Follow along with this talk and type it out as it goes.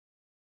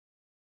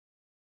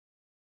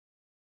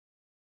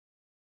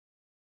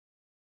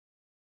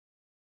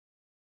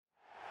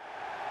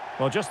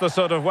Well, just the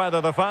sort of weather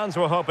the fans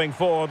were hoping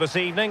for this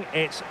evening.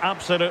 It's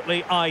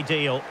absolutely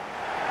ideal.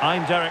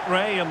 I'm Derek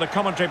Ray in the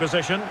commentary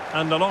position,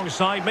 and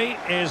alongside me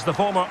is the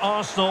former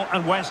Arsenal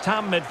and West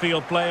Ham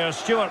midfield player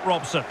Stuart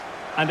Robson.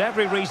 And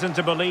every reason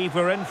to believe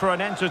we're in for an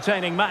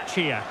entertaining match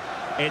here.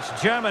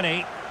 It's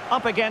Germany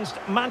up against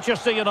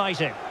Manchester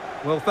United.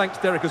 Well, thanks,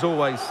 Derek, as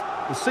always.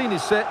 The scene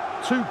is set,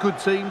 two good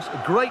teams,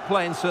 a great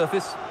playing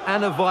surface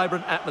and a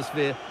vibrant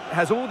atmosphere. It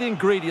has all the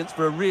ingredients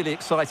for a really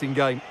exciting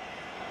game.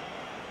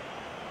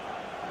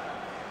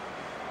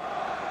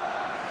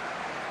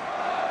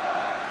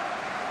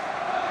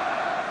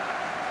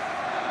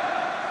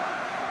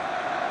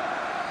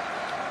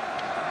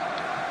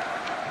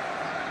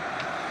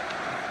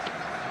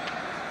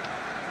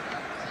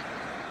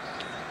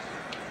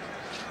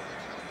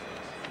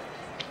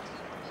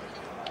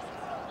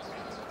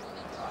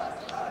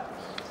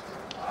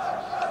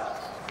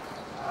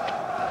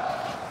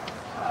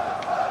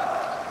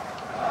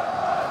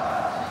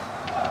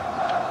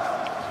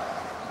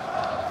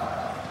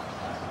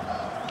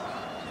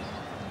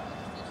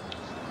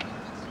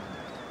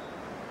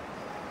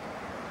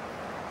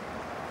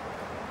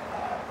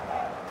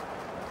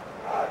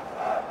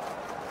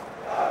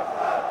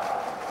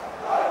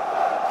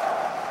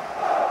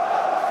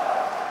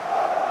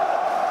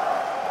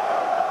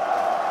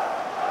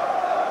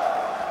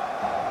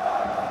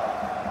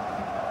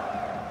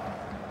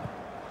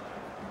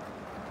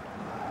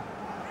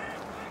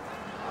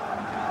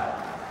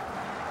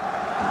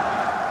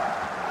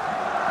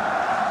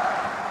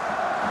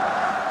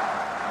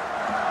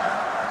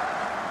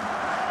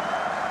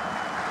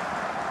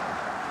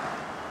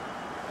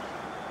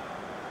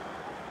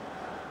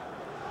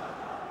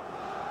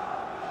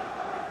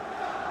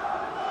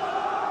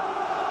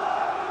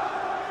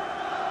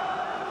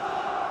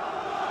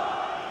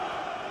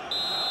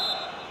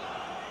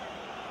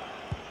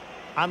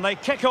 And they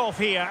kick off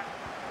here.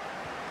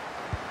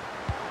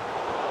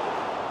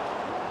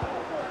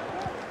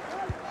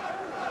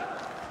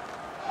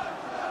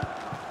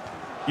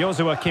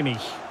 Joshua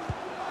Kimmich.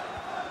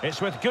 It's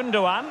with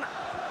Gundogan.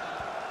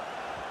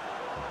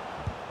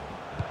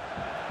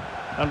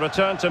 And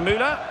return to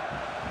Müller.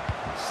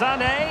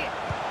 Sané.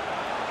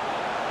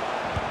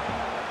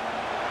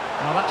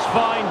 Now that's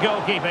fine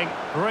goalkeeping.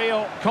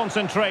 Real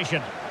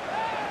concentration.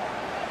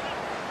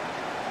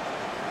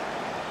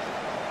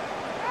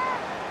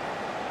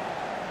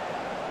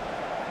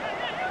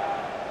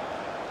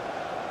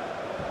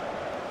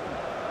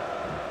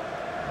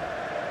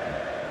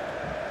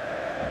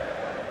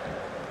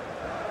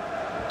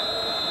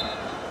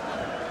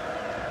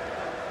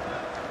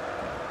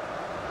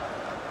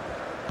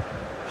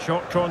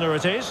 Short corner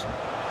it is.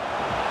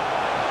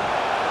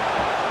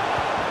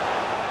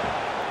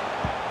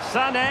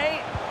 Sané.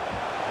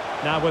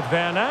 Now with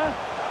Werner.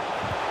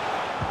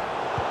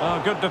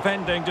 Oh, good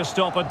defending to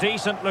stop a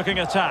decent-looking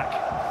attack.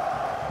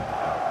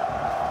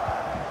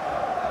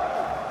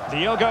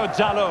 Diogo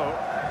Dalot.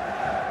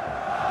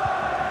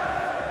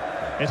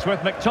 It's with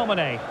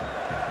McTominay.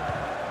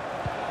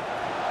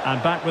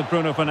 And back with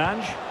Bruno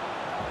Fernandes.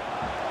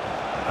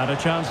 And a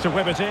chance to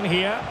whip it in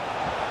here.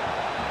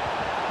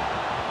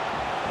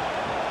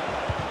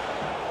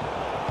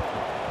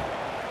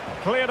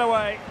 Cleared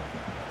away.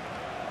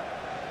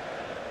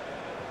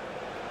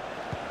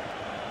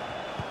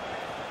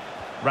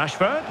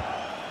 Rashford.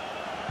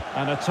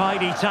 And a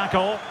tidy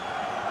tackle.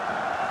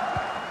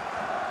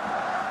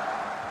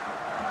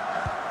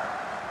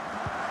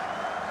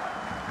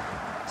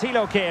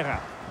 Thilo Kehrer.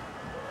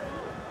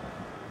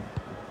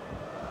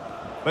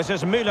 This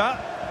is Müller.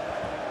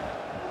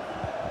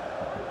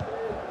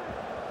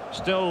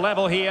 Still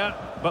level here,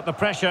 but the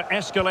pressure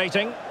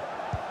escalating.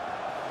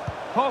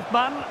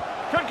 Hofmann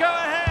could go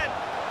ahead.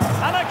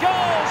 And a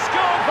goal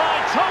scored by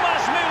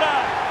Thomas Müller,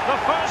 the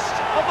first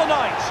of the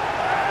night.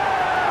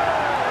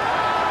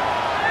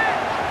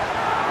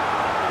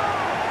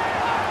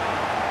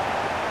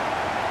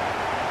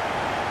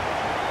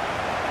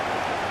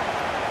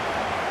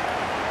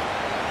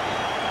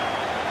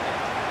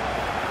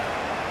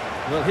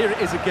 Well, here it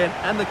is again,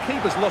 and the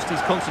keeper's lost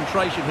his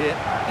concentration here.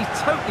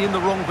 He's totally in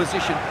the wrong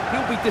position.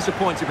 He'll be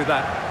disappointed with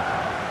that.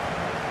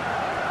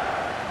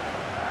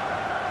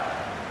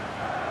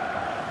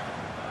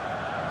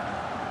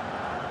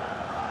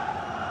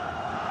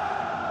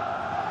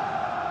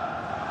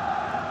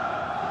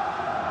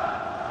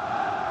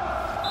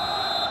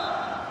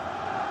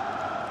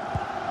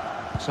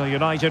 So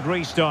United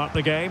restart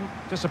the game.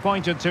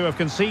 Disappointed to have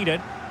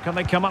conceded. Can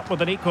they come up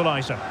with an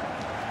equaliser?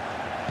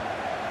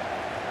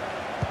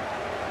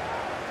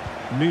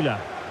 Müller.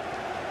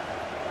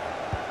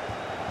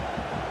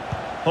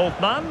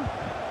 Hofmann.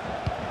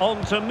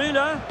 On to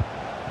Müller.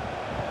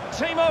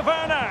 Timo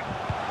Werner.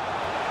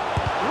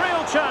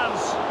 Real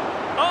chance.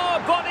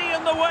 Oh, body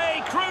in the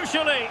way,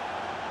 crucially.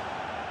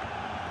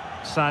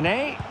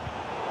 Sané.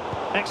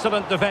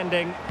 Excellent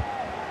defending.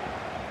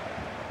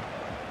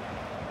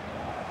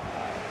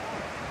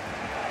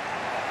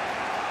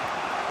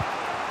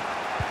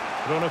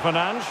 Bruno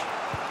Fernandes.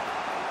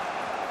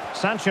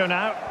 Sancho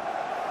now.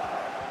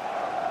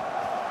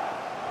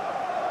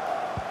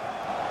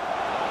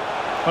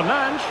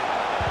 Fernandes.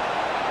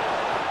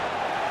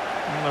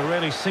 Well, a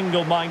really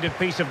single-minded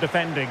piece of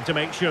defending to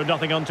make sure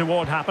nothing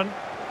untoward happened.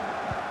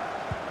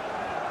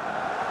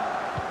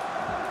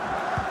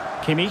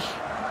 Kimmich.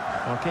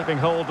 Well, keeping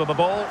hold of the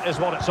ball is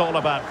what it's all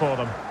about for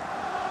them.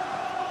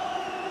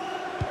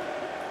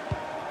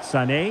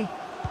 Sané.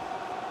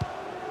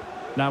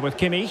 Now with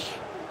Kimmich.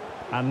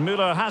 And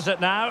Müller has it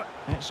now.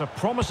 It's a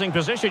promising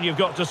position, you've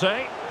got to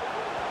say.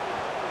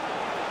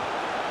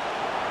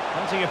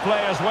 Plenty of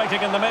players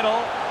waiting in the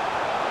middle.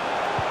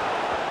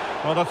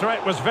 Well, the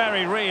threat was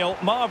very real.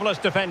 Marvellous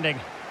defending.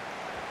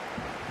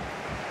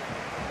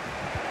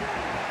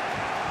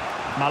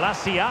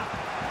 Malacia.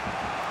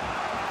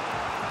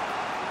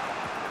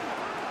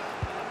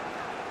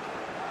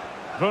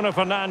 Bruno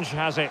Fernandes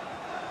has it.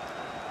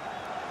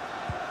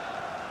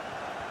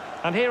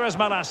 And here is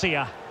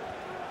Malacia.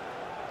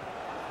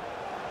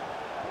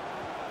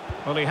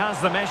 Well, he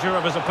has the measure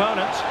of his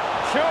opponent.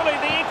 Surely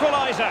the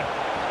equaliser.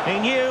 He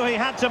knew he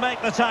had to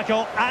make the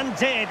tackle, and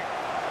did.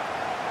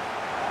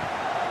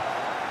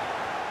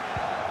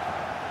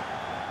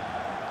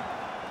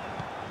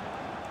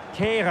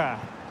 Kehrer.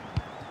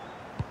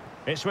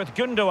 It's with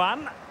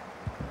Gundogan.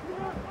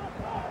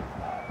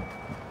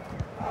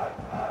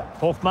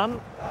 Hofmann.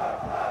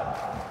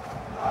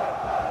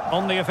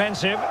 On the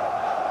offensive.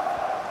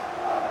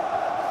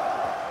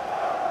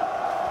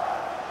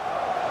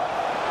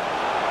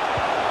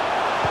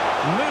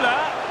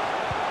 Müller.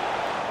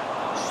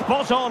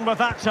 Spot on with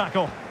that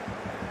tackle.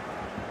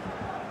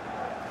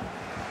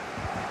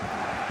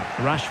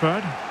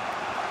 Rashford.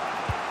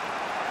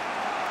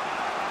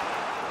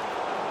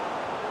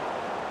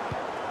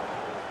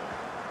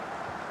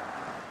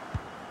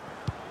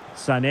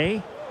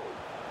 Sané.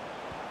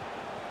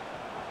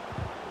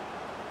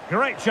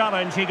 Great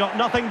challenge, he got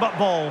nothing but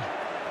ball.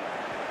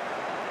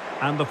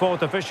 And the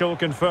fourth official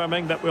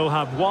confirming that we'll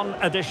have one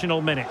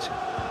additional minute.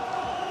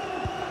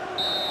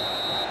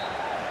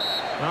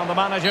 Well, the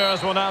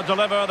managers will now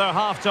deliver their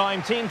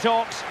half-time team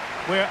talks.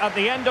 We're at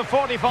the end of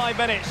 45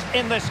 minutes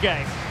in this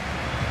game.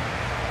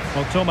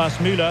 Well, Thomas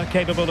Müller,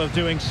 capable of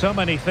doing so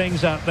many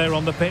things out there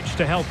on the pitch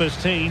to help his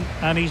team,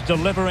 and he's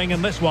delivering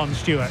in this one,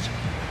 Stuart.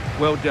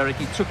 Well, Derek,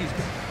 he took his...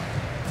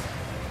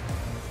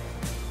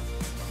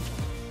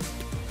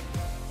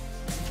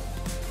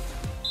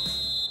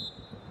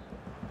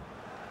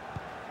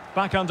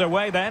 Back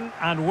underway then,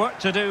 and work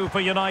to do for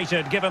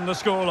United, given the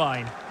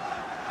scoreline.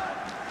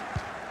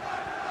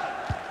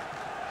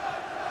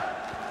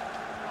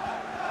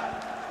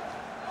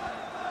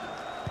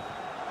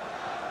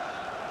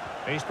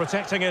 He's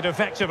protecting it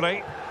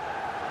effectively.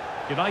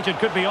 United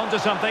could be onto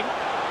something.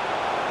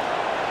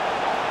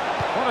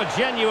 What a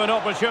genuine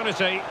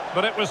opportunity,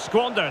 but it was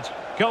squandered.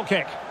 Goal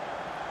kick.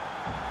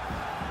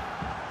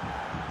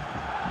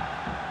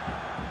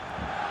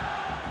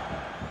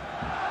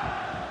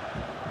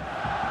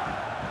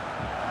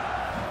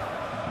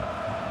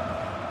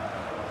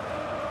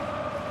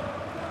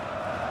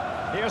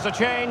 Here's a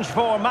change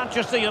for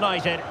Manchester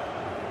United.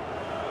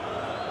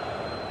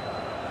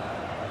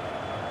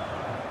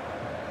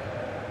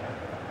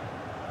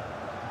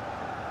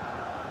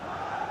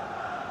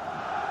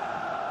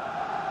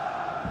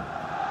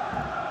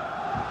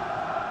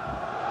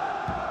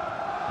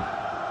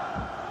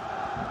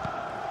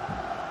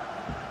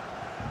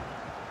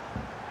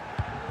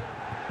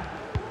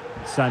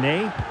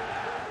 Sané.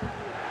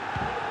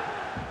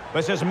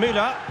 This is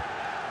Müller.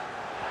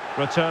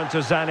 Return to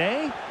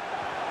Sané.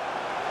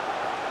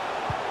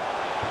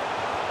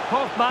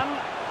 Hofmann.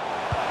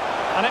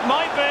 And it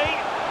might be.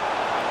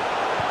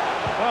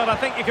 Well, I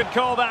think you could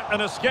call that an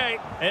escape.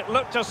 It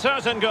looked a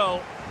certain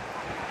goal.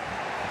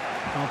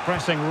 Well,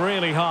 pressing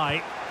really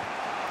high.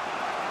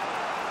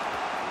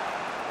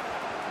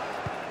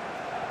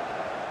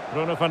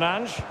 Bruno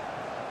Fernandes.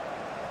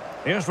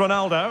 Here's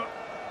Ronaldo.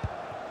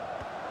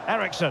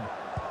 Eriksen.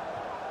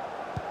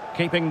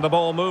 Keeping the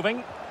ball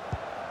moving.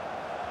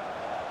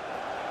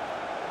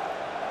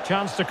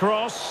 Chance to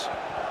cross.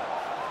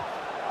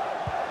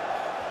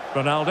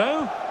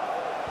 Ronaldo.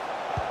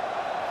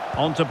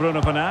 On to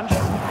Bruno Fernandes.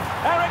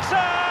 Eriksen!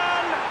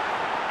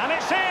 And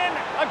it's in!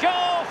 A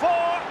goal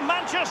for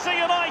Manchester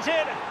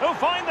United, who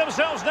find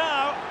themselves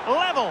now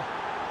level.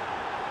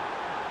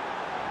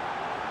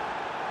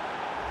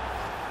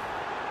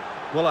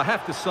 Well, I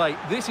have to say,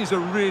 this is a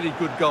really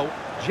good goal.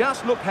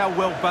 Just look how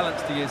well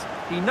balanced he is.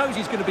 He knows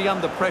he's going to be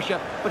under pressure,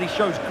 but he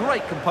shows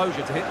great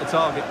composure to hit the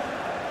target.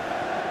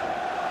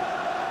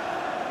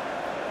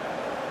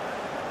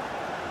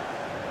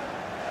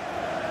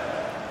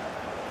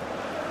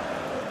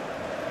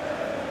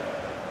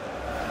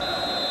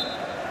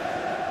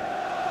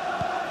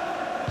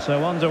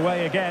 So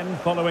underway again,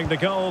 following the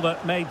goal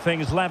that made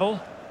things level.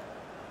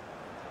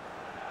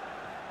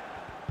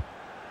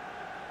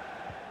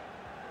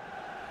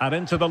 And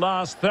into the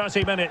last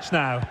 30 minutes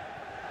now.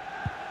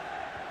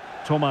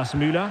 Thomas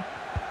Müller.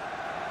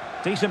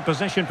 Decent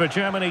position for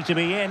Germany to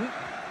be in.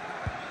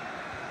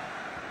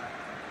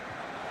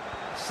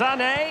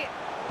 Sané.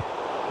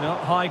 Well,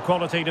 high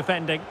quality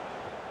defending.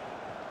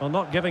 Well,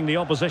 not giving the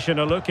opposition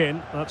a look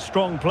in. That's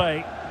strong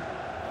play.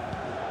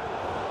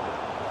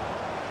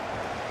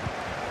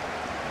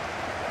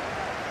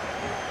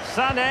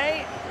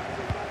 Sané.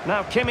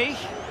 Now Kimmich.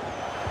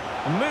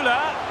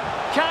 Müller.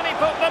 Can he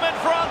put them in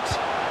front?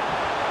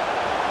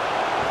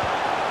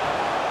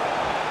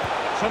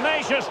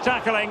 Tenacious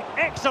tackling.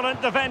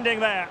 Excellent defending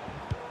there.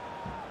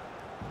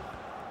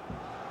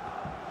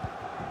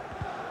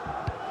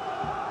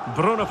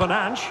 Bruno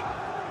Fernandes.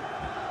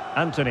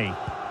 Anthony.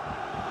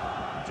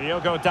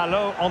 Diogo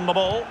Dalot on the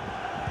ball.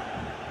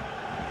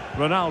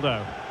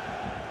 Ronaldo.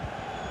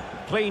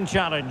 Clean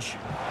challenge.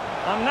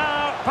 And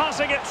now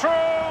passing it through.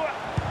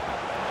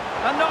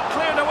 And not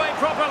cleared away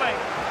properly.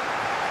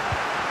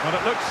 Well,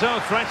 it looked so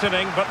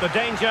threatening, but the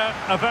danger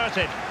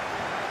averted.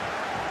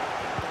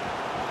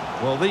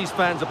 Well, these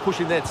fans are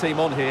pushing their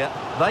team on here.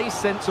 They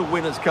sense a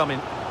winner's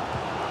coming.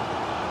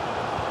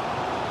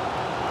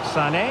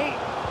 Sané.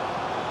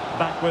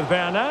 Back with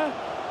Werner.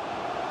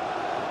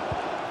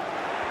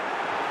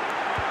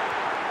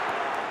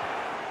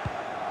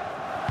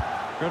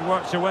 Good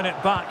work to win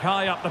it back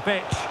high up the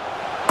pitch.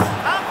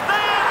 And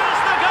there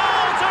is the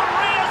goal to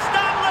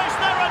re-establish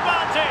their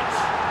advantage.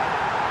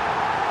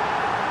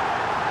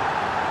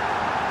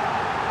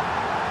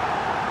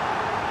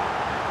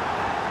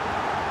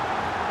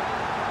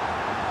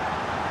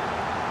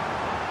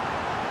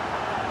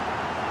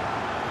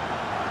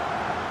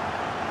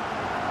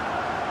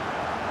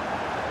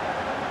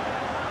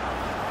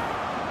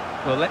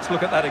 Well, let's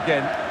look at that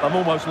again. I'm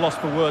almost lost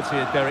for words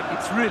here, Derek.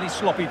 It's really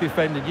sloppy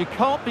defending. You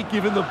can't be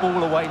giving the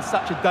ball away in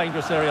such a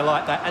dangerous area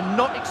like that and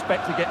not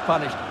expect to get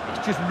punished.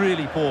 It's just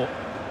really poor.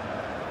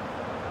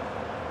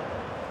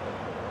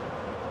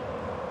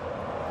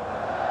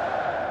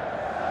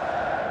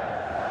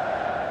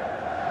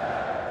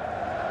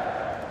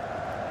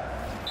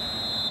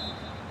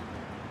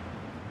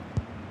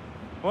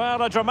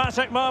 Well, a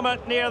dramatic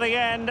moment near the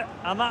end,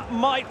 and that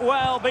might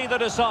well be the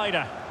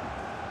decider.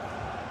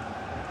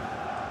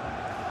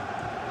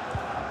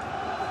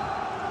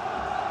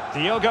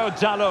 Diogo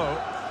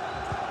Dalot.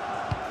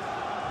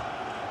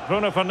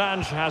 Bruno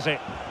Fernandes has it.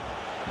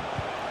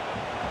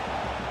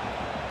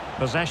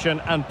 Possession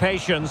and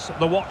patience,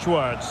 the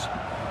watchwords.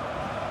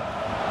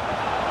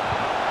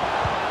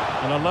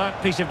 An alert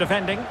piece of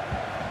defending.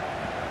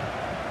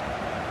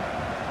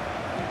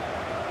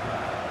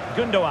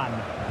 Gundogan.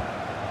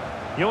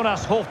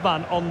 Jonas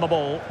Hofmann on the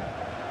ball.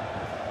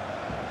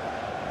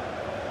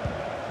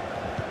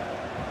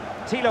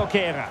 Thilo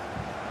Kehrer.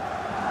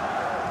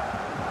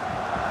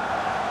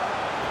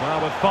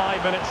 Well, with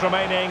 5 minutes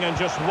remaining and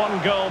just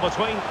one goal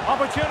between.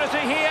 Opportunity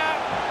here.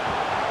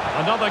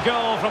 Another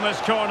goal from this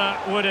corner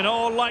would in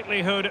all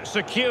likelihood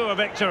secure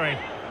victory.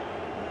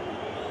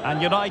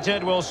 And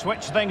United will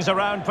switch things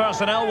around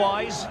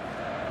personnel-wise.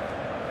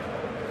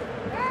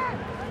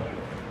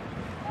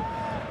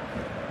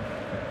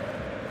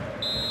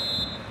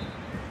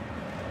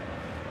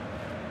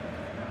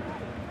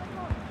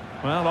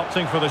 Well,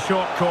 opting for the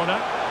short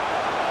corner.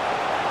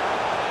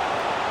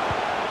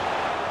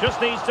 Just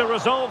needs to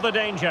resolve the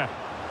danger.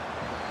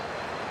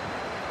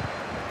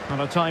 Not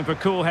a time for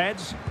cool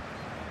heads.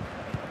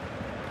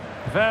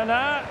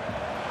 Werner.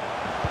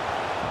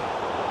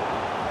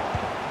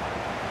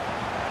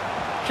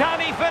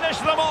 Can he finish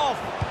them off?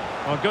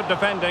 Well, good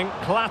defending,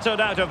 clattered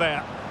out of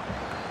there.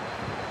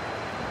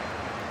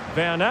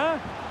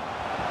 Werner.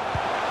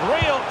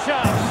 Real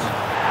chance.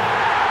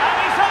 And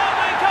he's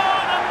only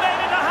gone and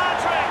made it a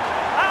hat-trick.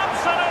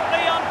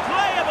 Absolutely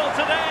unplayable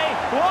today.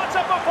 What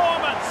a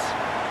performance.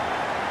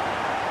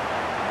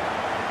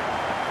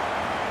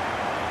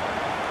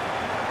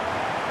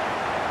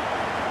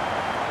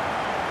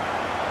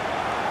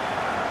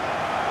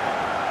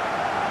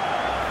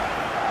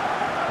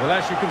 Well,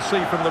 as you can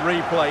see from the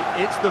replay,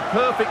 it's the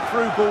perfect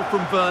through ball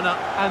from Werner,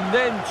 and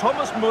then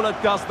Thomas Müller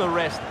does the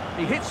rest.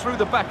 He hits through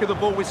the back of the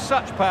ball with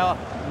such power.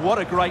 What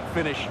a great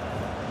finish.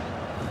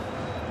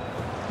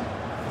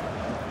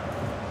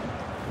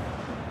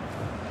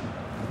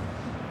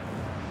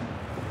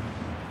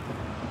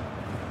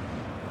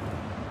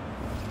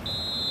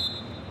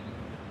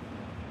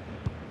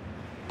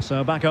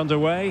 So back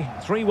underway,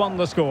 3-1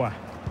 the score.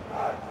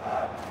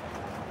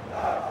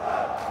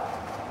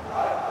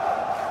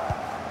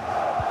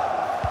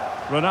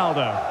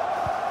 Ronaldo.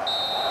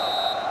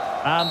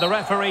 And the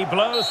referee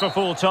blows for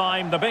full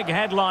time. The big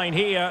headline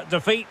here,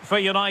 defeat for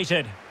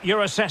United.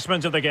 Your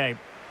assessment of the game?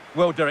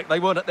 Well, Derek, they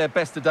weren't at their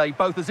best today,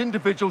 both as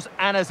individuals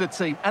and as a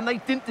team, and they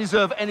didn't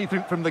deserve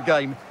anything from the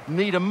game.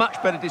 Need a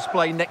much better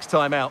display next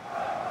time out.